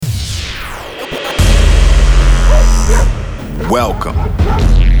Welcome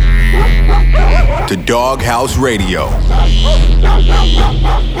to Doghouse Radio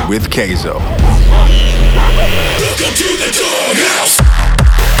with Kayzo. Welcome to the Doghouse.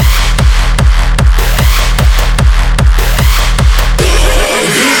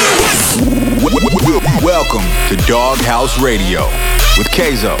 Welcome to Doghouse Radio with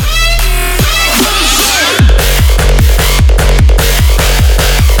Kayzo.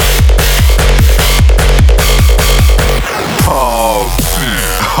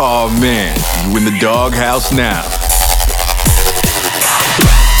 Oh man, you in the Doghouse now.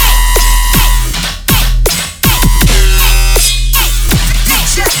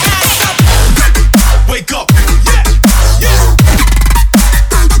 Wake up.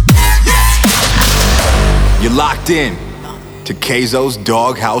 You're locked in to Kayzo's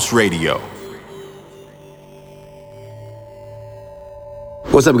Doghouse Radio.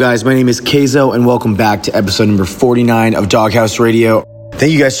 What's up, guys? My name is Kayzo, and welcome back to episode number 49 of Doghouse Radio.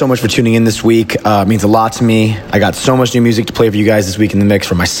 Thank you guys so much for tuning in this week. It means a lot to me. I got so much new music to play for you guys this week in the mix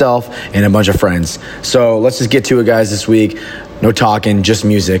for myself and a bunch of friends. So let's just get to it, guys, this week. No talking, just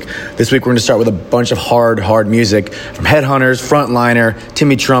music. This week we're going to start with a bunch of hard music from Headhunterz, Frontliner,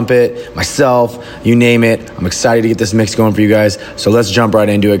 Timmy Trumpet, myself, you name it. I'm excited to get this mix going for you guys. So let's jump right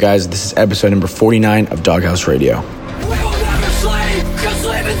into it, guys. This is episode number 49 of Doghouse Radio. We will never sleep, cause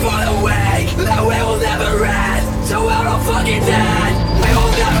sleep is for the weak. That we will never rest, so we're all fucking dead. We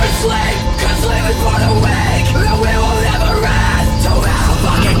will never sleep, cause sleep is for the weak. That we will never rest, so we're all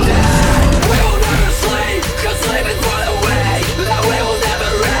fucking dead. We will never sleep, cause sleep is for the weak. That we will never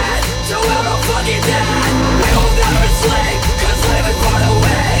rest, so we're all fucking dead. We will never sleep, cause sleep is for the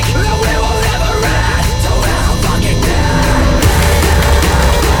weak. That we will never rest, so we're all fucking dead.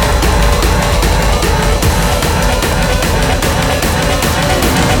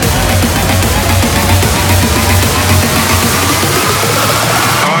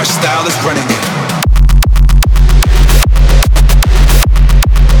 Our style is running it.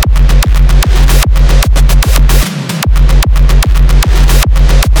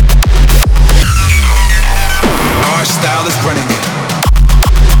 Our style is running it.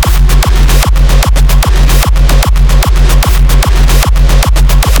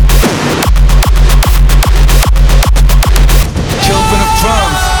 Kill for the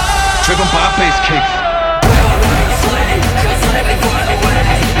drums, triple pop bass kicks.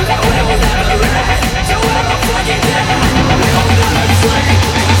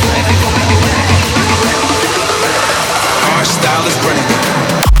 Our style is running it.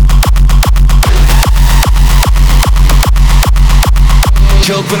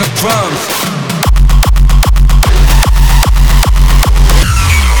 Kill for the drums.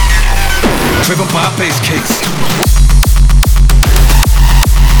 Triple pop bass kicks.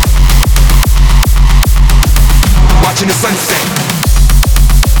 Watching the sunset.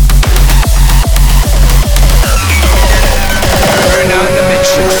 Burn out in the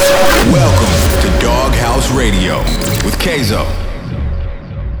matrix. Welcome to Doghouse Radio with Kayzo.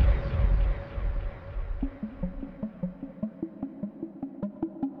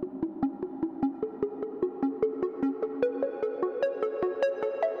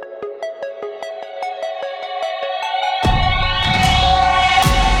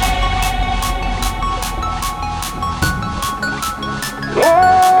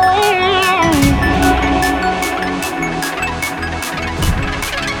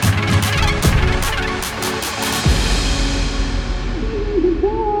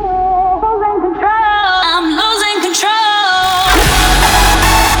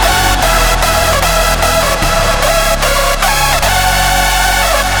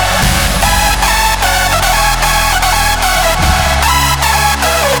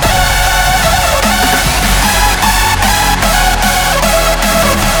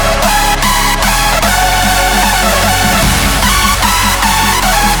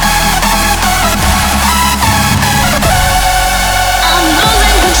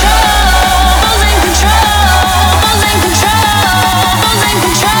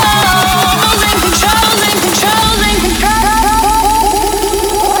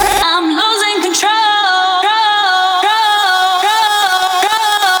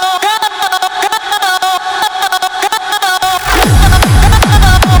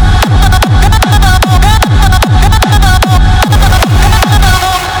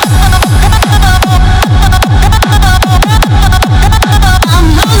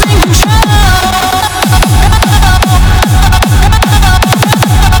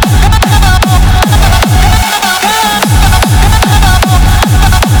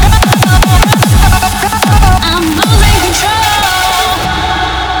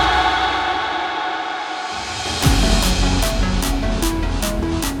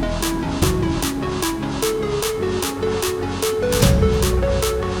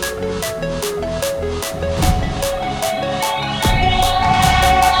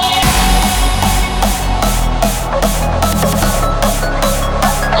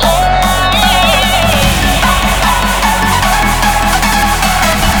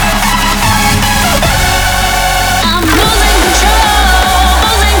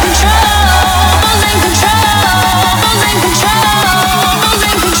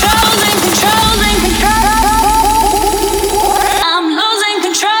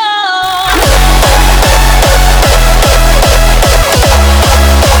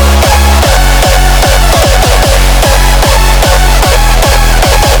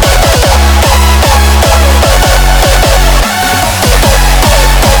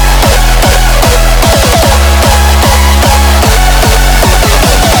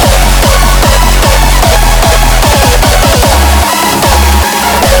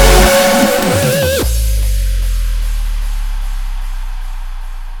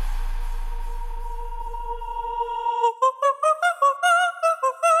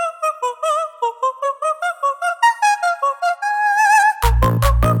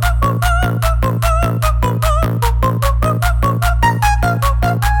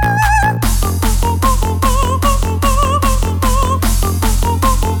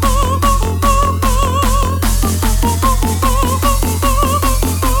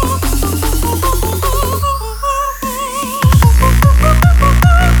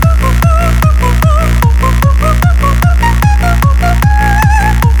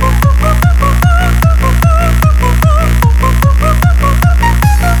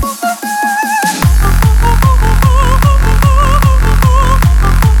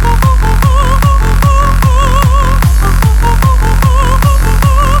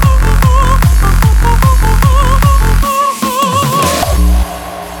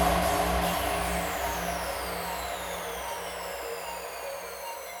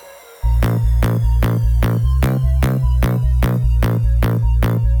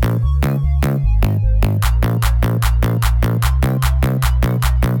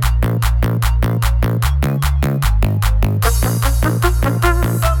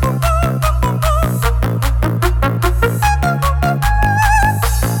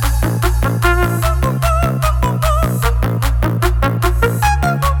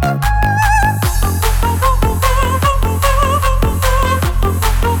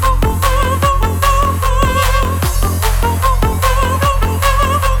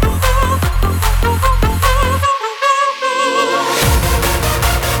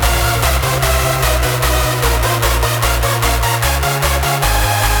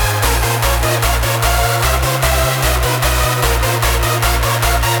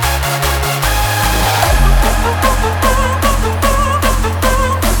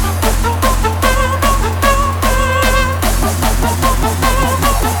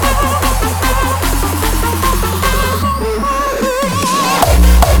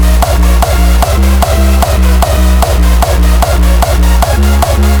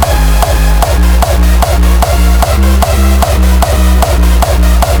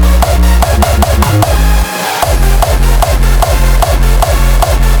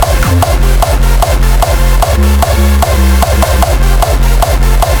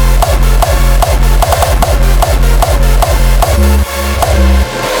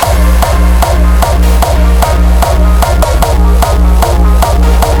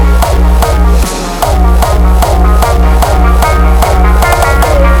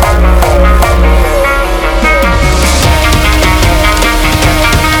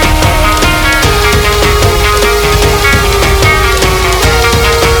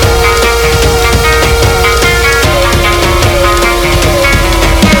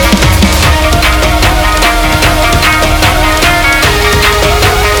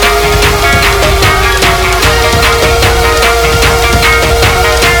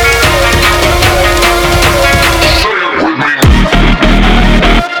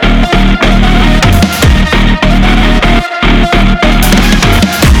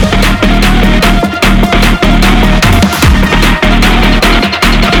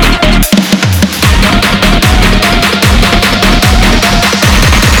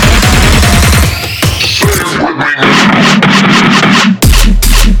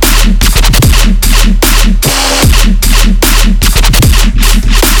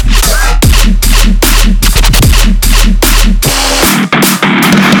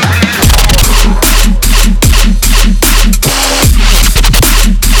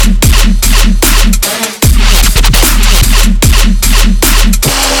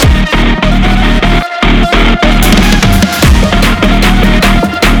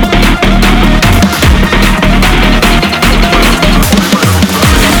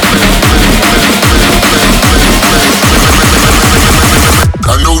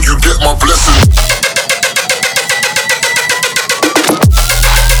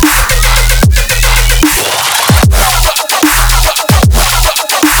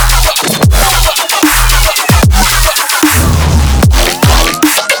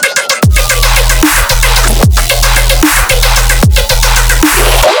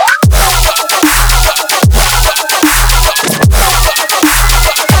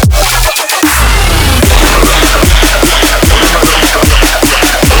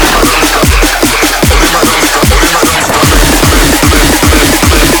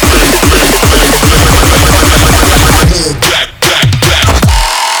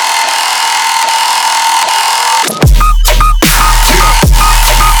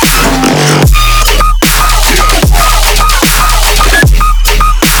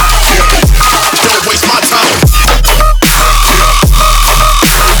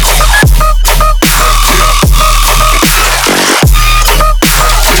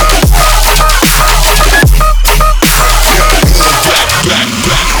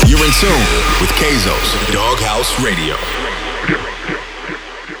 With Kayzo's Doghouse Radio.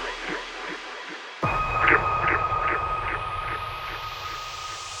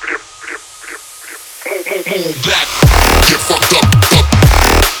 Back, get fucked up.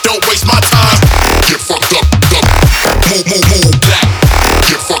 Don't waste my time. Get fucked up. Move back.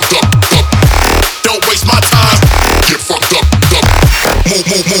 Get fucked up. Don't waste my time. Get fucked up.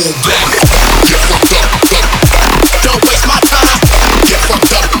 Move back. Get fucked up. Don't waste my time. Get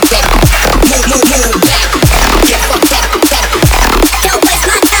fucked up. Move back. Get fucked up. Don't waste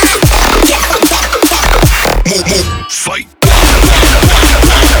my time. Get fucked up. Move. Fight.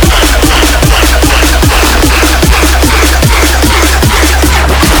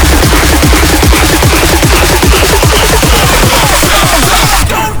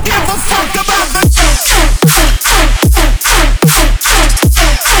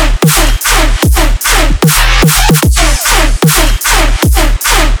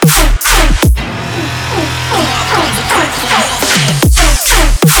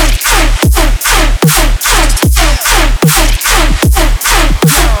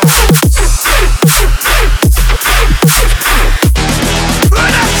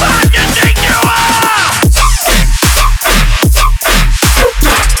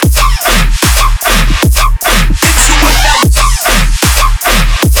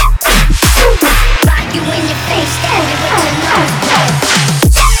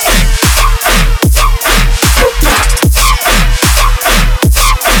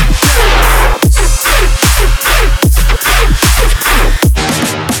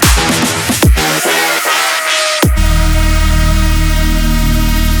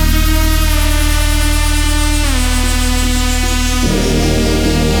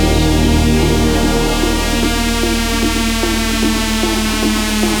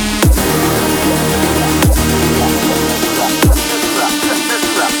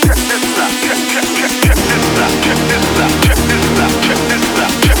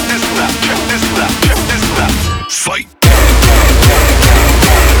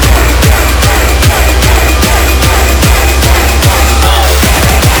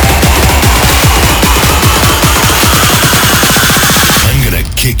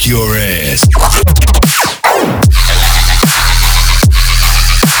 Your ass.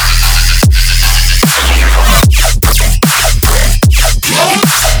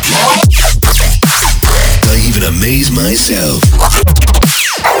 I even amaze myself.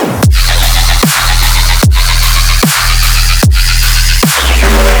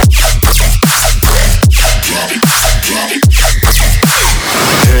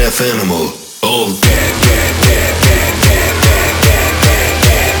 Half animal, all dead.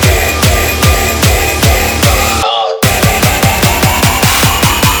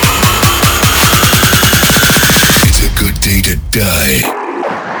 To die.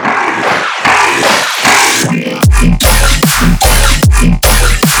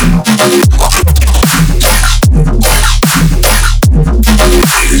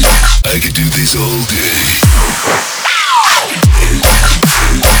 I could do this all day.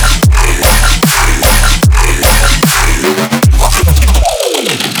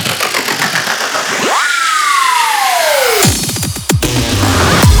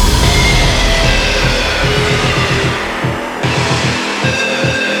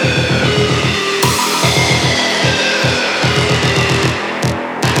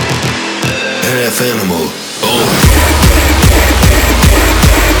 Animal.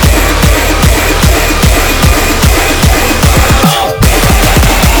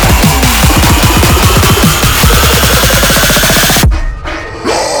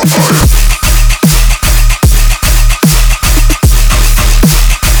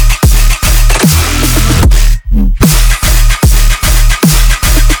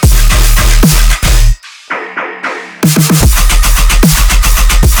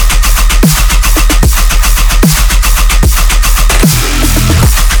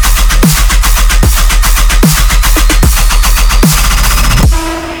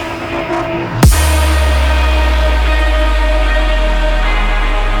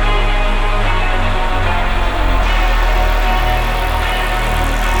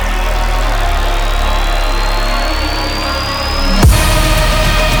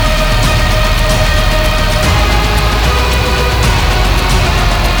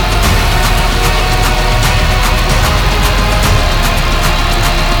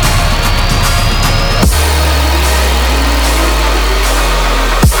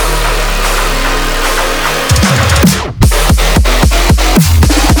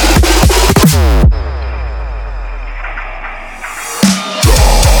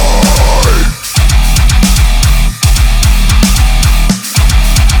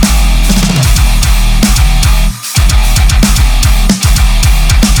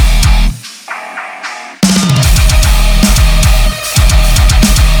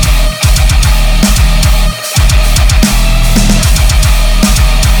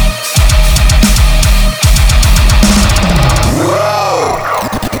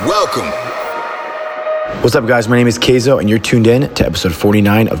 What's up, guys? My name is Kayzo, and you're tuned in to episode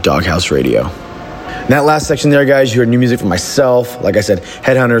 49 of Doghouse Radio. In that last section there, guys, you heard new music from myself. Like I said,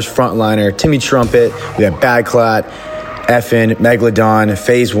 Headhunterz, Frontliner, Timmy Trumpet. We had BadKlaat, Effin, Megalodon,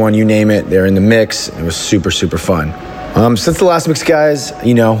 PhaseOne, you name it. They're in the mix. It was super, super fun. Since the last mix, guys,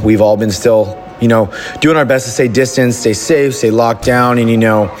 we've all been still, doing our best to stay distant, stay safe, stay locked down, and,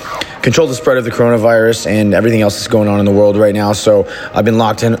 control the spread of the coronavirus and everything else that's going on in the world right now. So I've been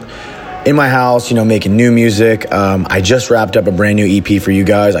locked in my house, making new music. I just wrapped up a brand new EP for you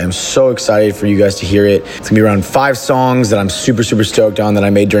guys. I am so excited for you guys to hear it. It's gonna be around 5 songs that I'm super, super stoked on that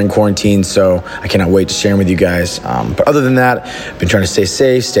I made during quarantine. So I cannot wait to share them with you guys. But other than that, I've been trying to stay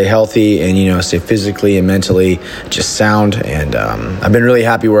safe, stay healthy, and, stay physically and mentally just sound. And I've been really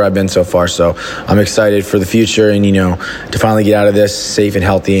happy where I've been so far. So I'm excited for the future and, to finally get out of this safe and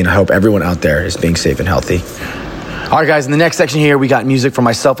healthy. And I hope everyone out there is being safe and healthy. All right, guys, in the next section here, we got music from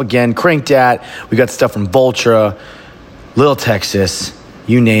myself again, Crankdat. We got stuff from Vultra, Lil Texas,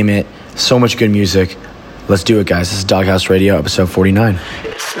 you name it. So much good music. Let's do it, guys. This is Doghouse Radio, episode 49.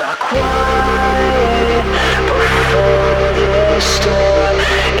 It's not quiet before the storm.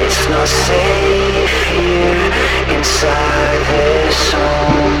 It's not safe here inside this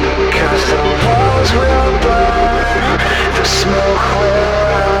home. 'Cause the walls will burn, the smoke will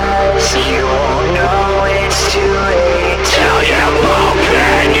rise. You won't know it's too late till you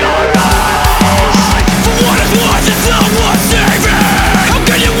open your eyes. For what it's worth, it's not worth saving. How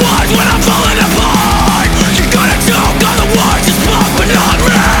can you watch when I'm falling apart? You gotta choke on the words, it's pop but not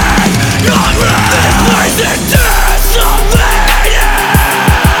red.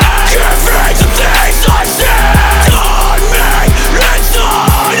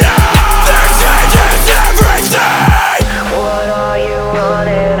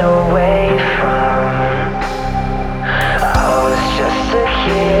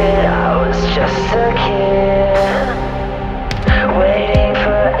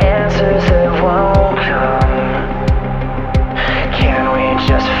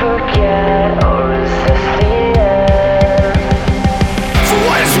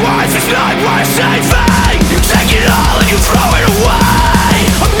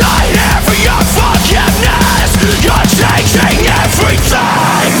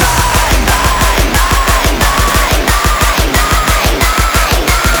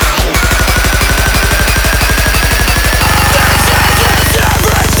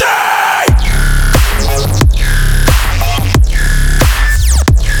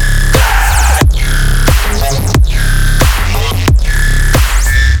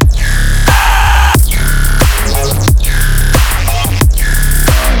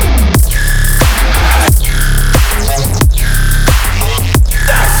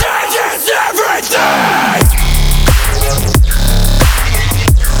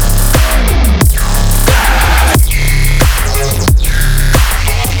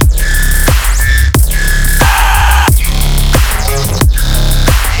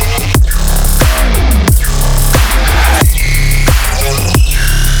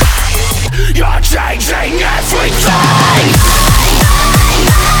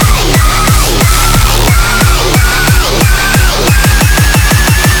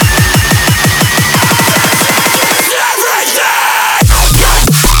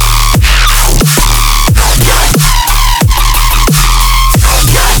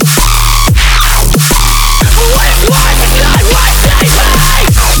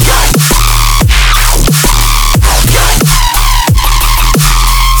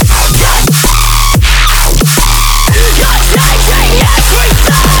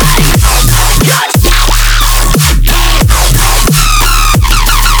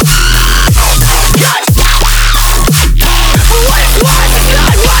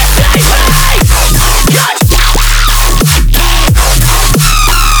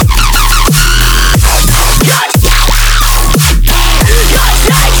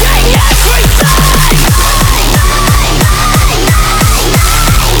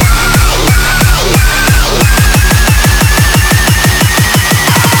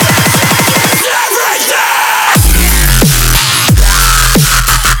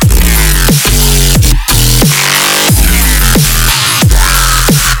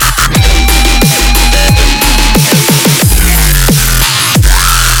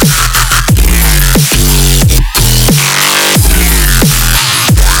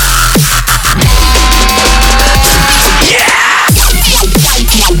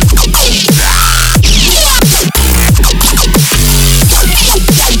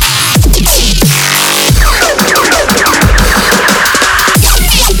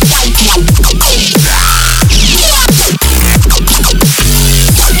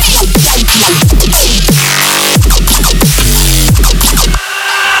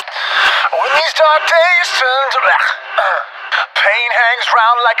 dark days turn to black. Pain hangs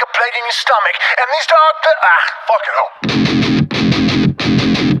round like a plate in your stomach, and these dark fucking hell.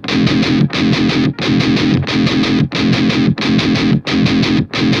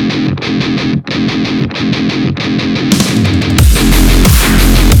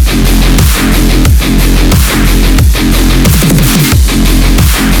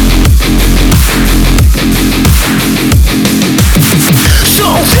 So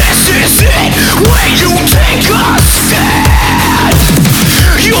this is it, where you take a stand.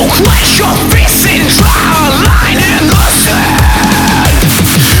 You clench your fists and draw a line in the sand.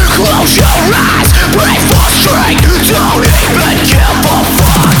 Close your eyes, pray for strength, don't even give a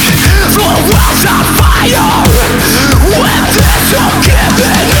fuck. The world's on fire, when there's no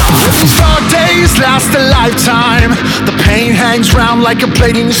giving up. These dark days last a lifetime. The pain hangs round like a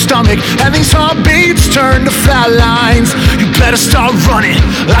plate in your stomach, and these heartbeats turn to flat lines. You better start running,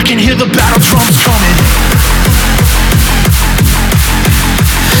 I can hear the battle drums coming.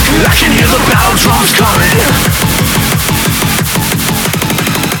 I can hear the battle drums coming.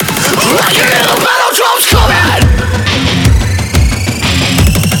 I can hear the battle drums coming.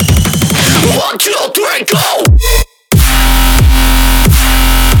 1, 2, 3, go!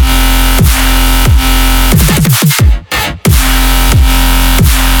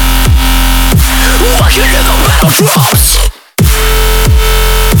 I can hear the battle drums.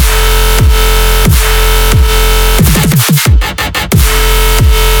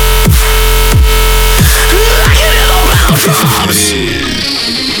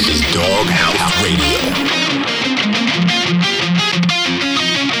 This is Doghouse Radio.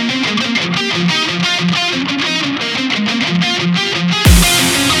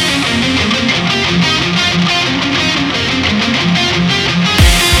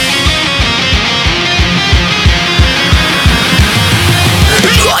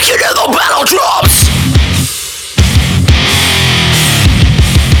 I can hear the battle drums.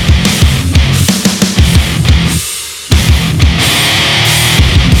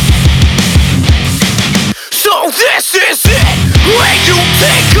 So this is it, where you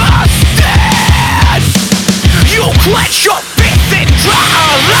take a stand. You clench your fists and draw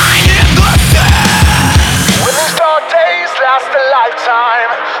a line in the sand. When these dark days last a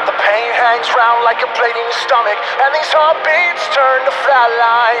lifetime, the pain hangs round like a plate in your stomach, and these heartbeats turn to flat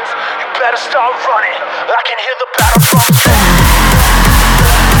lines. You better start running, I can hear the battle drums coming.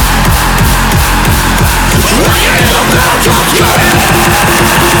 I can hear the battle drums coming.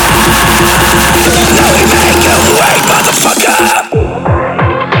 Now we make it way, motherfucker.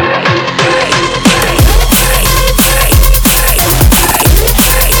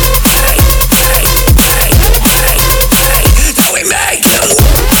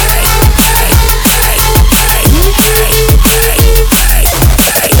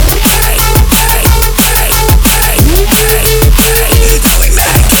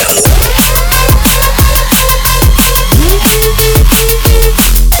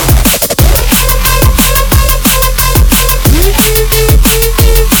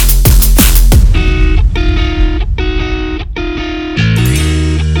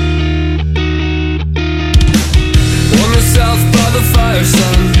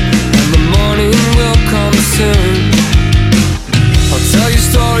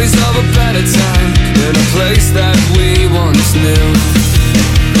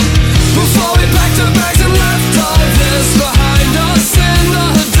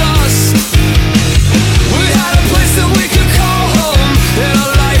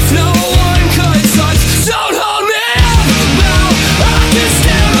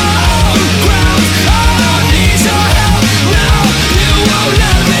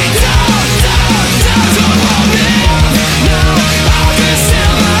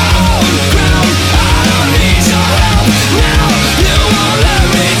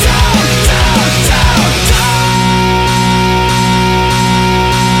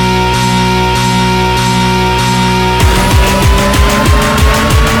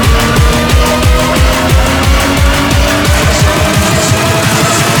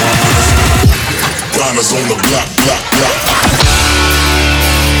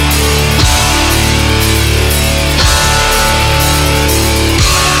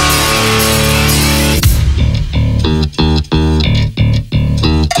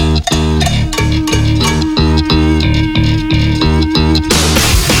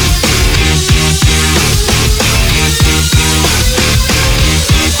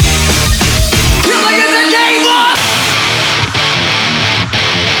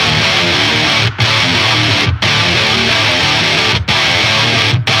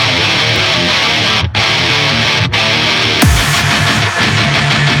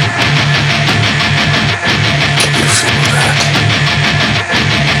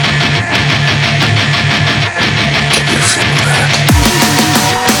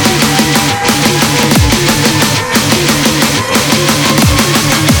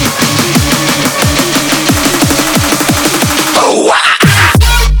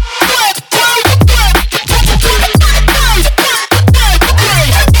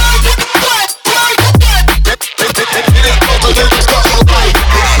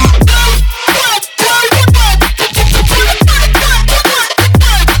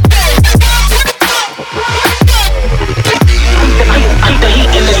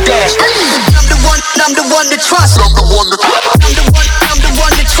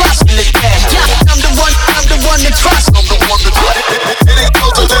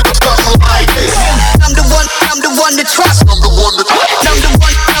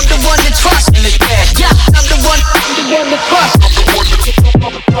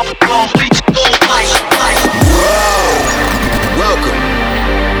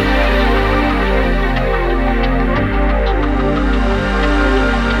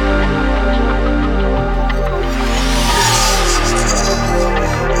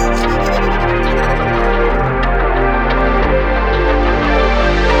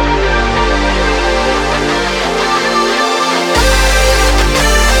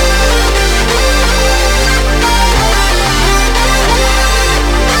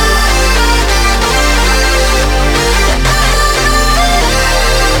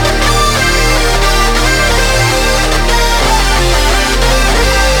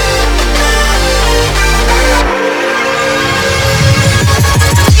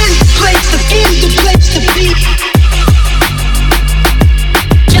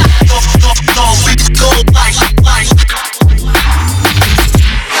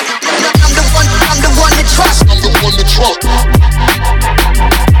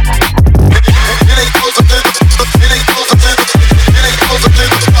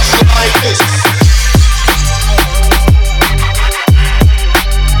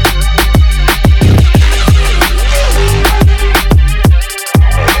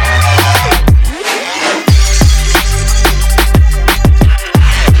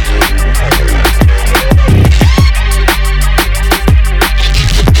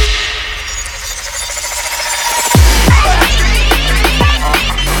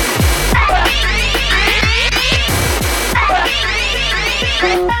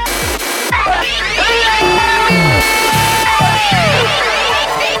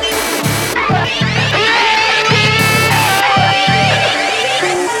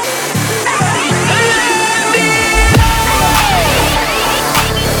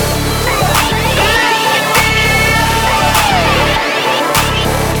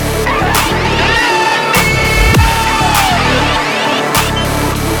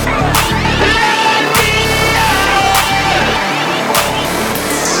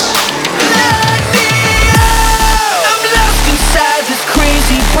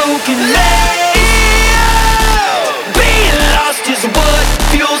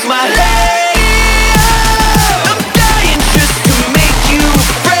 lose my head. I'm dying just to make you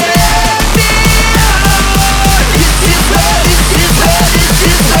afraid.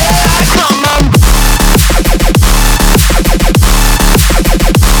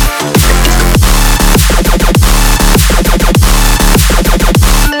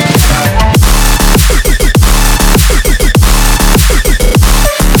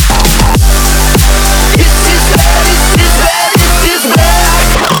 This is where I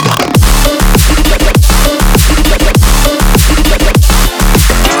come on.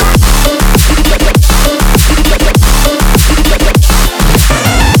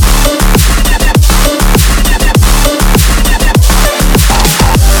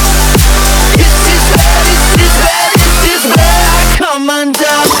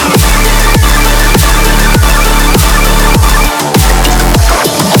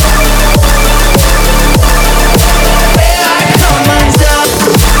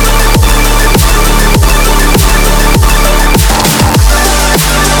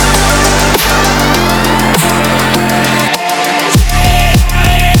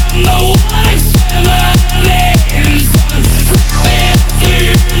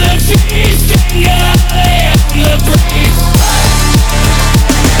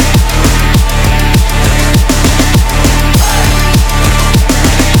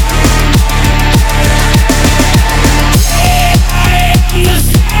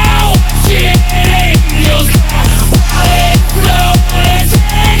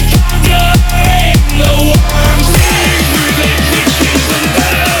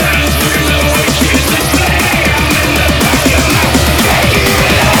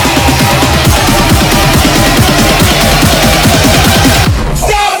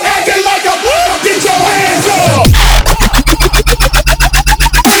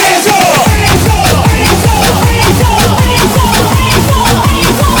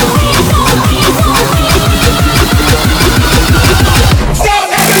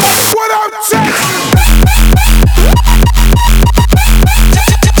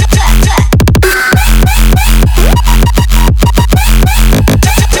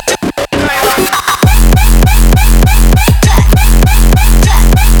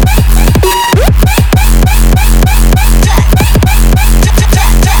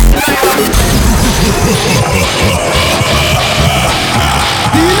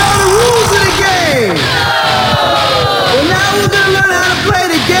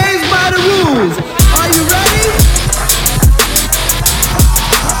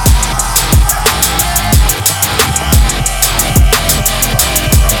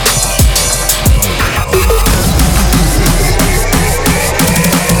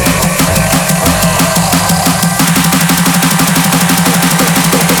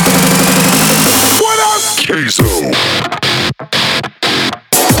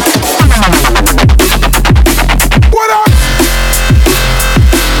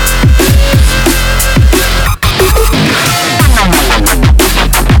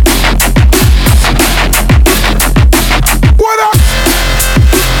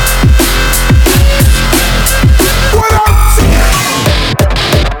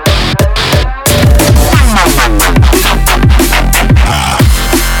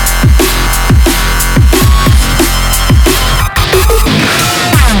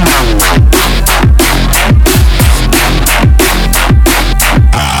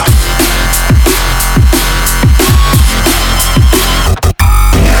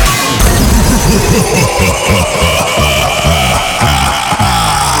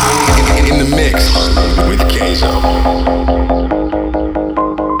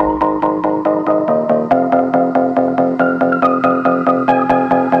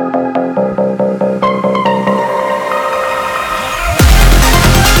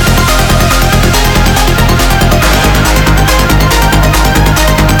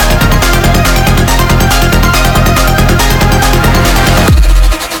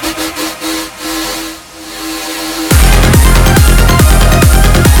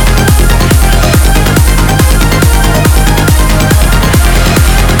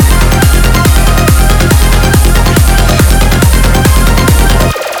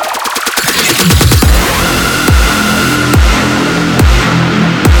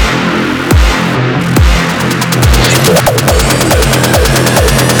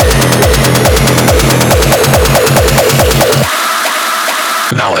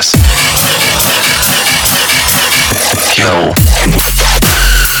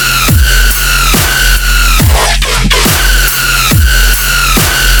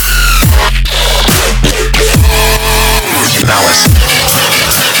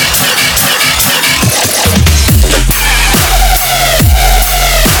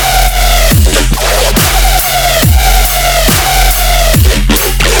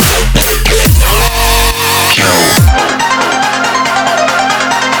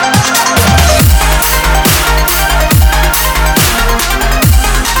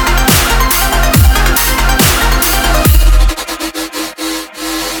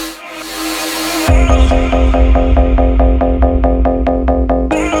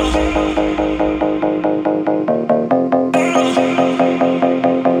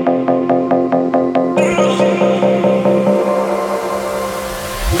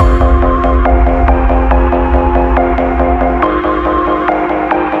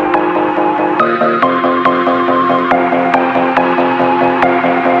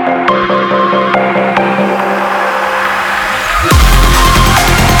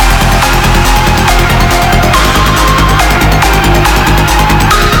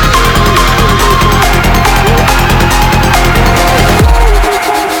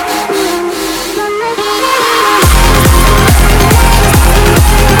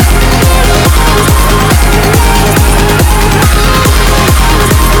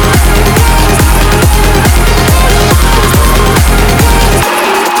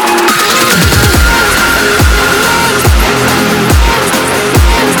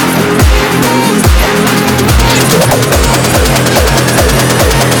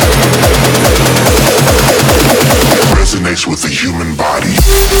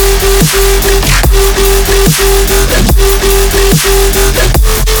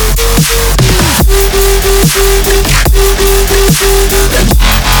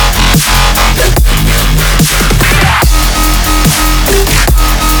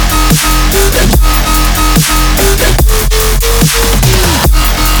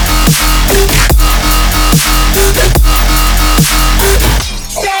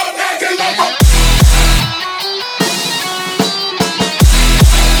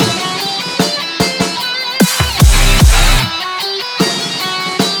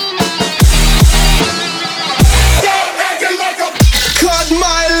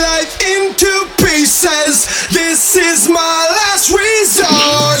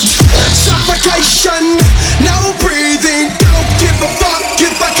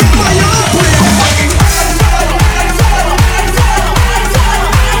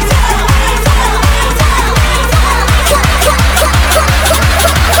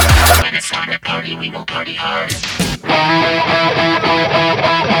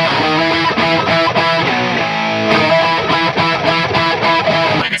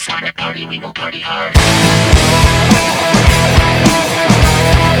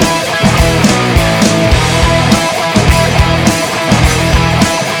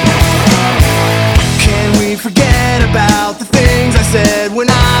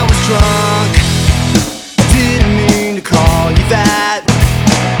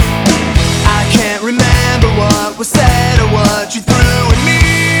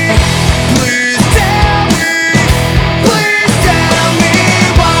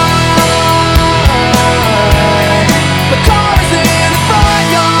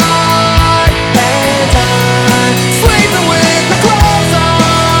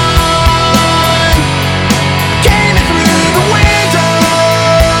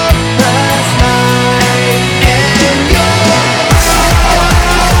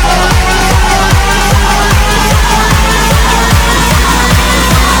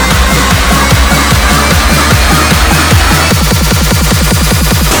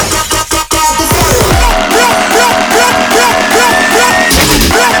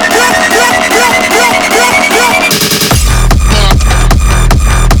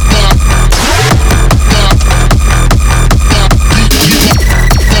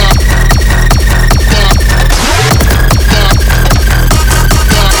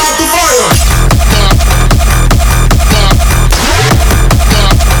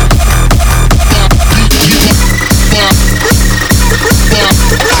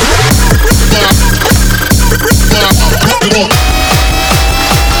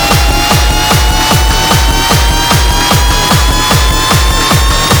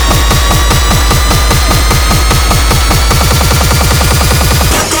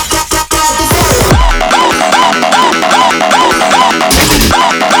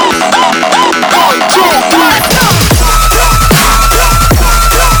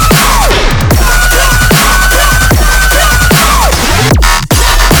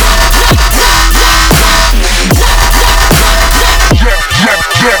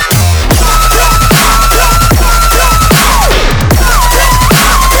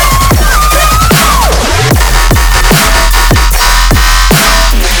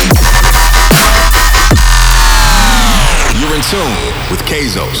 with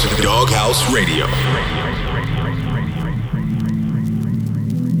Kayzo's Doghouse Radio.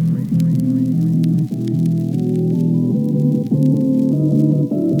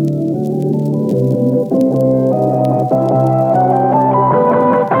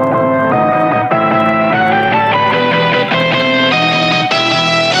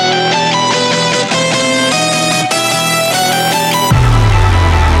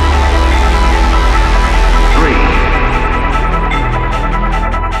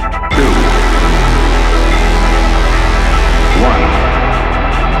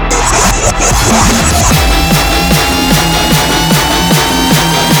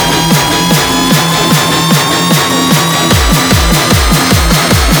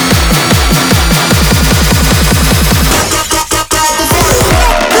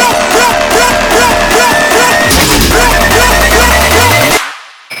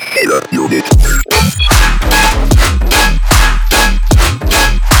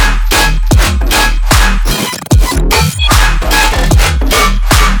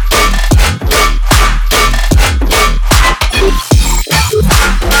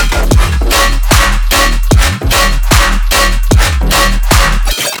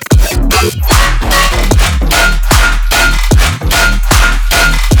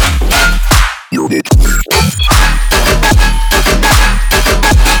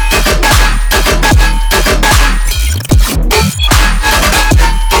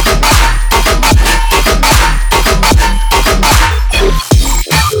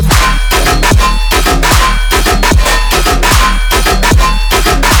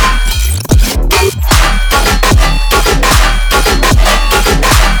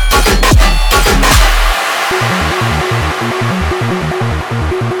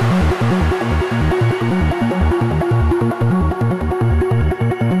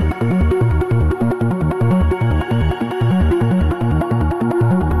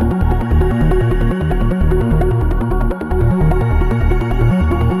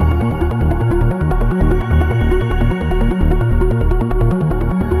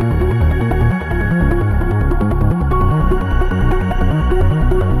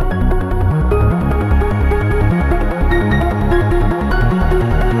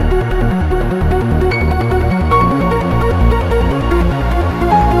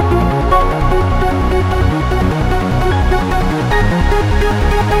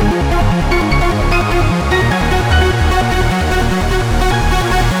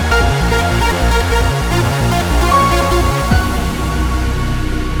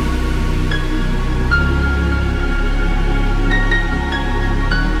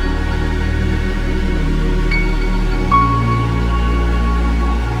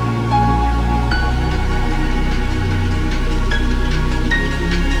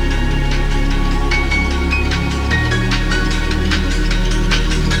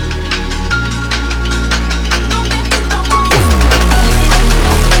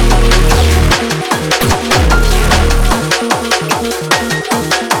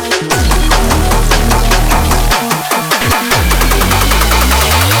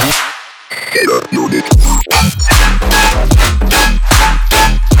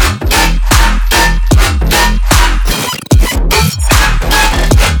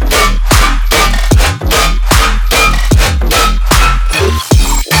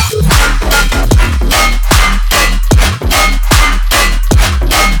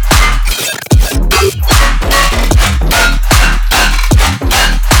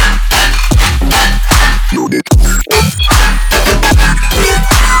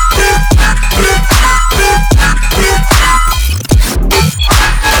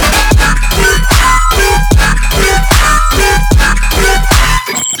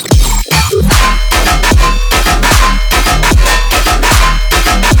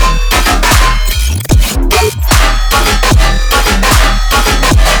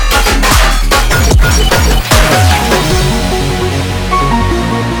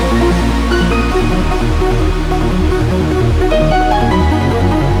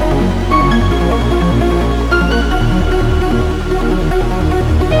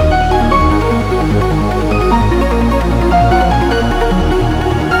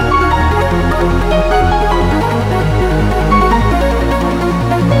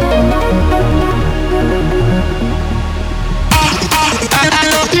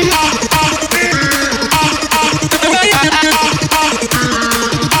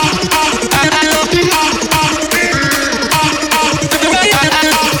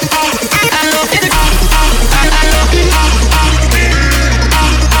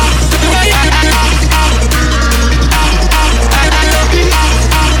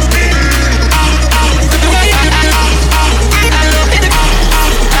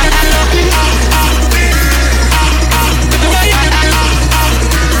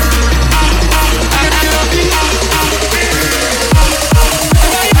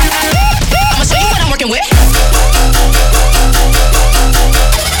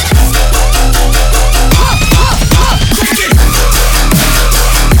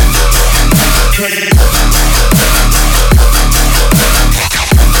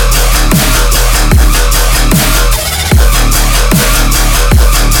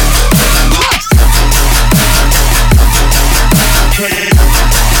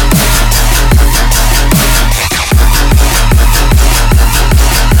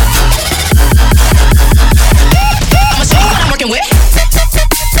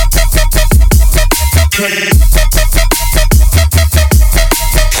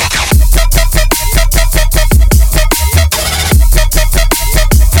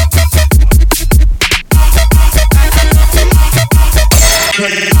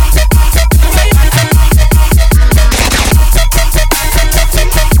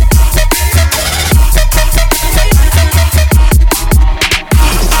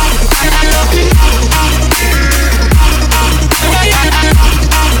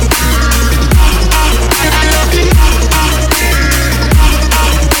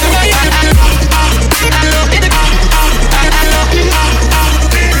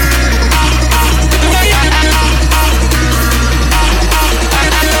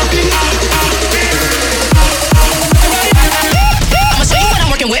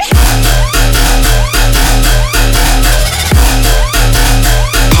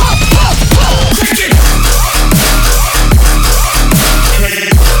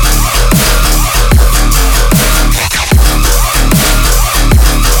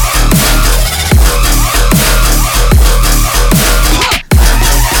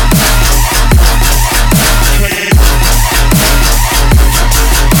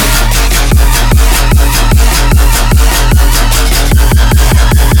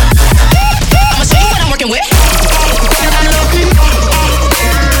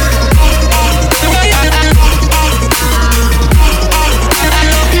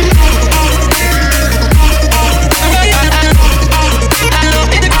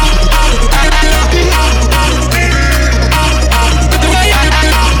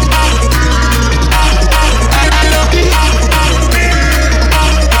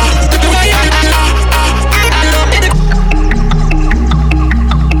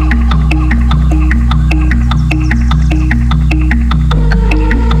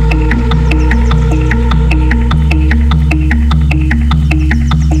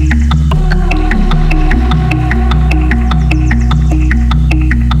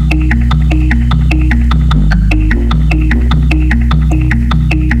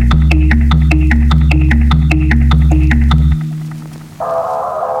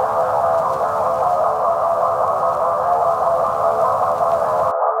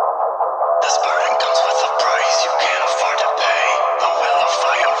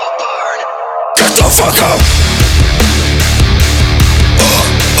 fuck up.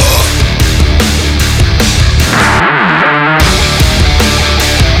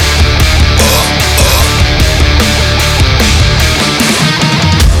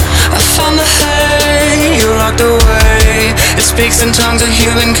 I found the hay you locked away. It speaks in tongues a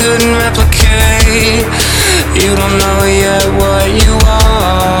human couldn't replicate. You don't know yet what you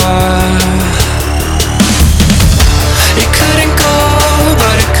are. It couldn't go,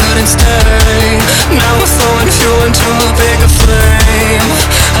 but it couldn't stay. Now we're throwing fuel into a bigger flame.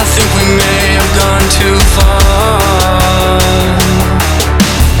 I think we may have gone too far.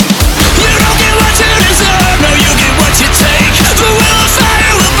 You don't get what you deserve, no, you get what you take. The wheel of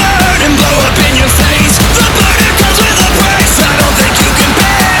fire will burn and blow up in your face. The burden comes with a price I don't think you can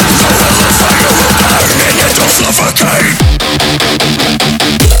bear. The wheel of fire will burn and you don't suffocate.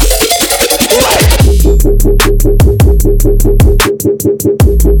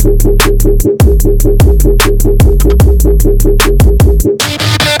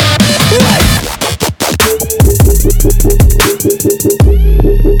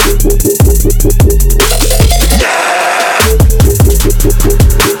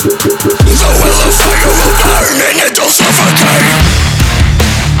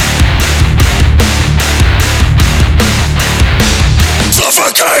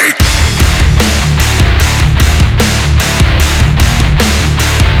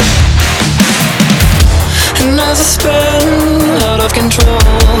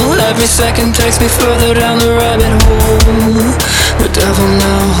 Every second takes me further down the rabbit hole. The devil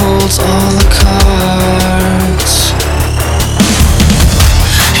now holds all the cards.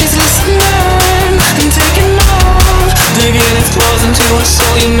 He's listening and taking on, digging his claws into a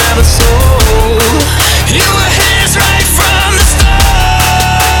soul you never sold. You were his right from the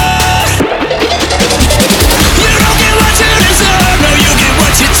start. You don't get what you deserve, no, you get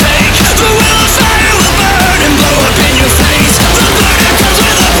what you take. The wheel of fire will burn and blow up in your face. The burden comes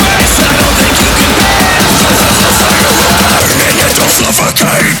with a price I don't think you can bear. The wheel of fire will burn and you don't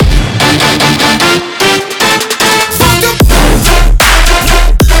suffocate.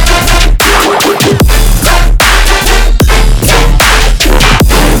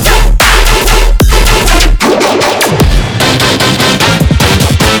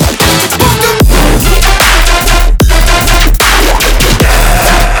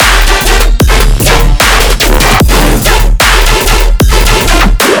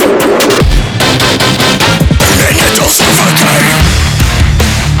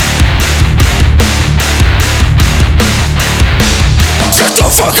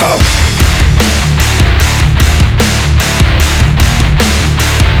 Fuck up.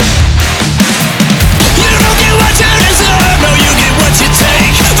 You don't get what you deserve, no, you get what you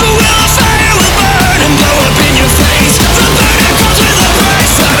take. The wheel of fire will burn and blow up in your face. The burden comes with a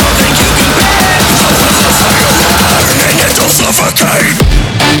price I don't think you can bear. The wheel of fire will burn and you don't suffocate.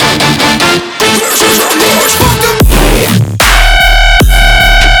 This is a noise.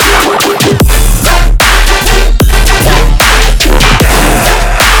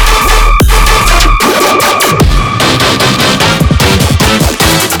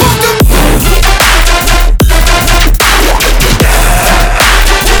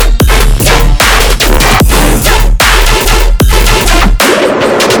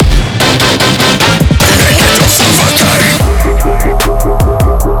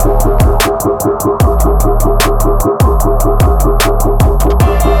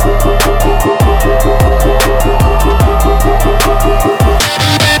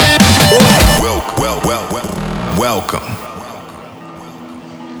 Welcome.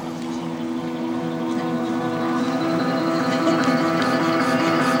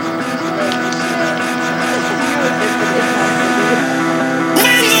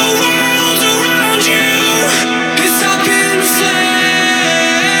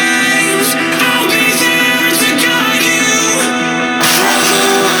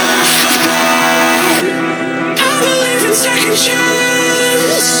 Second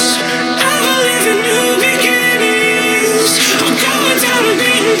chance, I believe in new beginnings.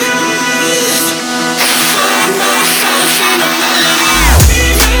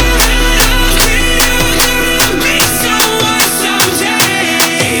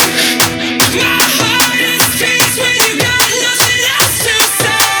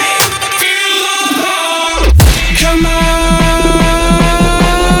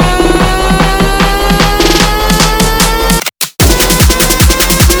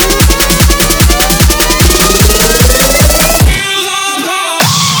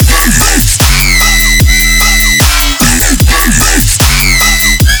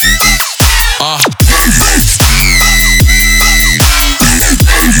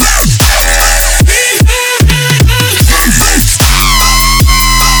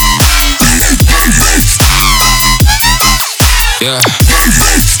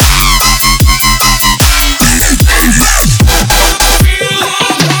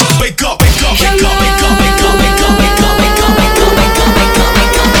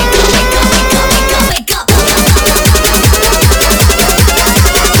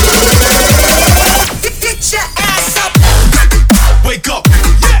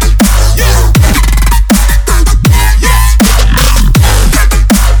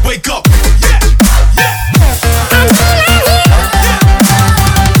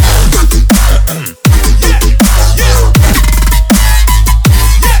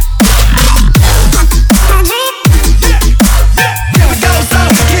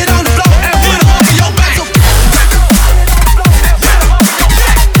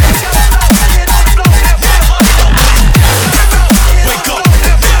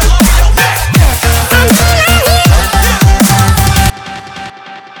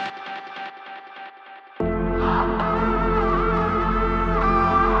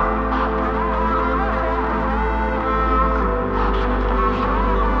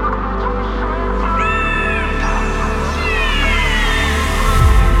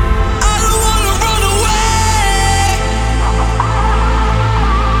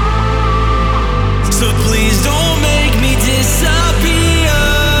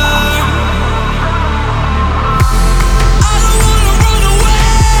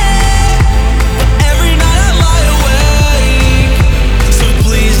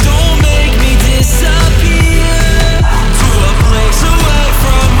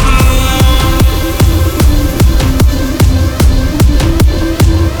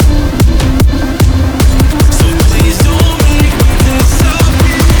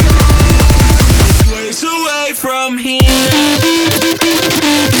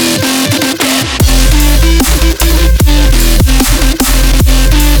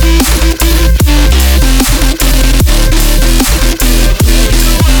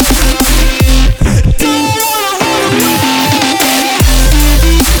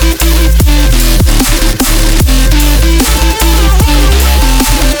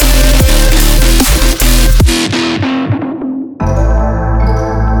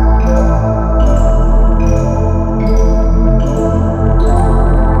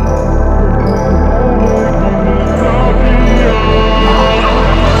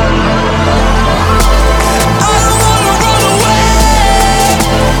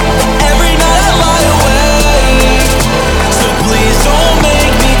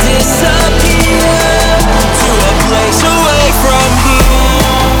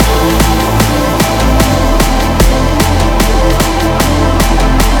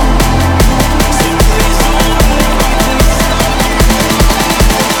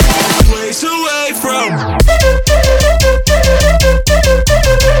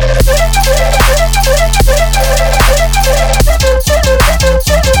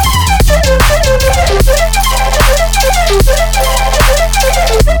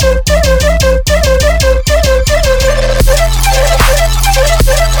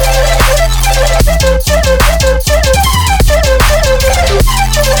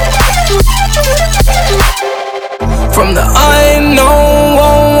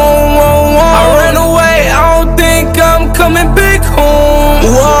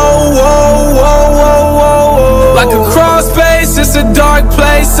 Like a crawl space, it's a dark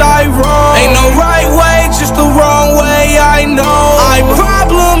place I roam. Ain't no right way, just the wrong way I know. I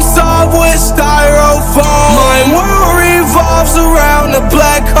problem solve with styrofoam. My world revolves around a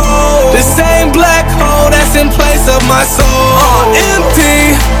black hole. The same black hole that's in place of my soul.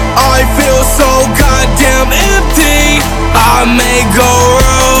 Empty, I feel so goddamn empty. I may go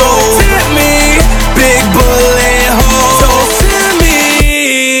rogue. Don't tempt me, big bullet hole. Don't send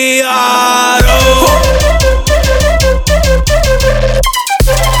me auto.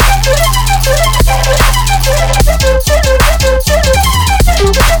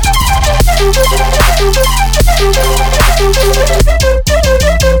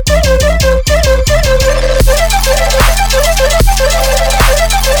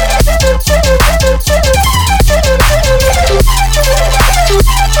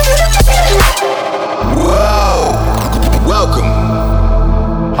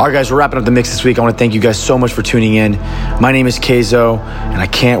 Alright guys, we're wrapping up the mix this week. I want to thank you guys so much for tuning in. My name is Kayzo, and I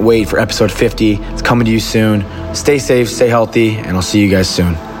can't wait for episode 50. It's coming to you soon. Stay safe, stay healthy, and I'll see you guys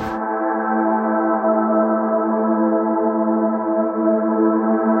soon.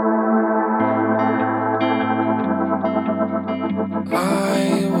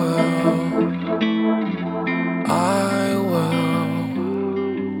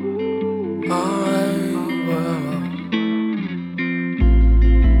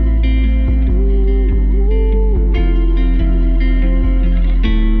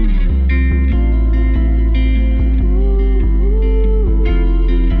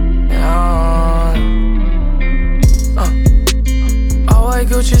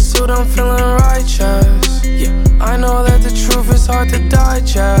 I'm feeling righteous. Yeah, I know that the truth is hard to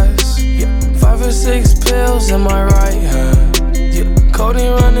digest. Yeah, 5 or 6 pills in my right hand. Yeah,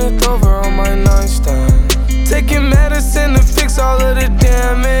 codeine running over on my nightstand. Taking medicine to fix all of the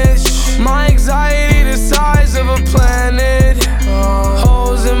damage. My anxiety the size of a planet.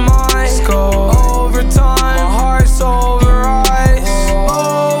 Holes in my skull. Overtime, my heart's overrise.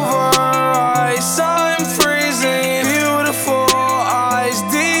 Overrise, I'm freezing. Beautiful eyes,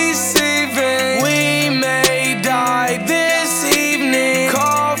 deceiving. We may die this evening.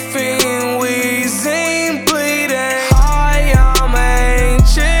 Coughing, wheezing, bleeding. I am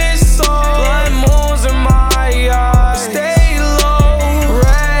anxious, so blood moons in my eyes. Stay low,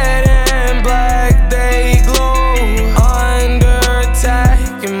 red and black, they glow. Under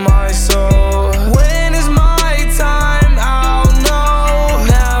attack in my soul. When is my time? I'll know.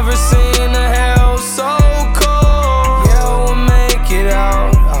 Never seen a hell so cold. Yeah, we'll make it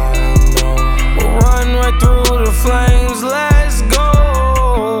out, I know. We'll run right through the flames, let's go.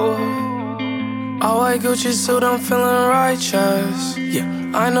 All white Gucci suit, I'm feeling righteous. Yeah,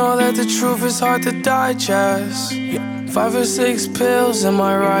 I know that the truth is hard to digest. Yeah, 5 or 6 pills in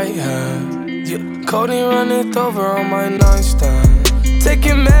my right hand. Yeah, codeine running over on my nightstand.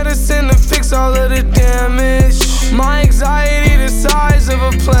 Taking medicine to fix all of the damage. My anxiety the size of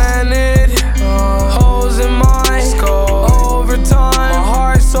a planet. Holes in my skull. Overtime, my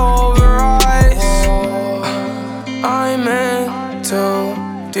heart's overrise. I'm in too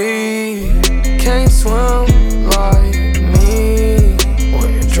deep. Can't swim like me.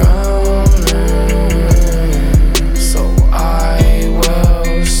 We're drowning. So I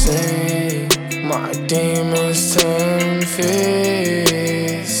will sing. My demons 10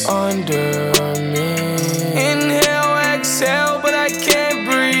 feet under me. Inhale, exhale, but I can't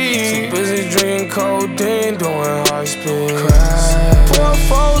breathe. Too busy drinking codeine, doing high speed. Pour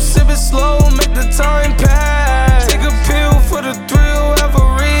 4, sip it slow, make the time pass. Take a pill for the thrill, have a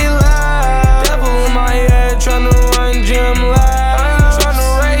relapse. Devil in my head, tryna run gym laps. Tryna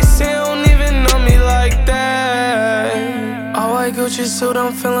race, he don't even know me like that. All white Gucci suit,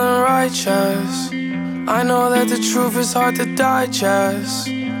 I'm feeling righteous. I know that the truth is hard to digest.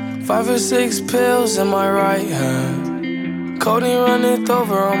 5 or 6 pills in my right hand. Codeine running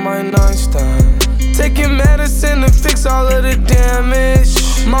over on my nightstand. Taking medicine to fix all of the damage.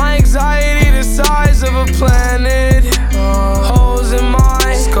 My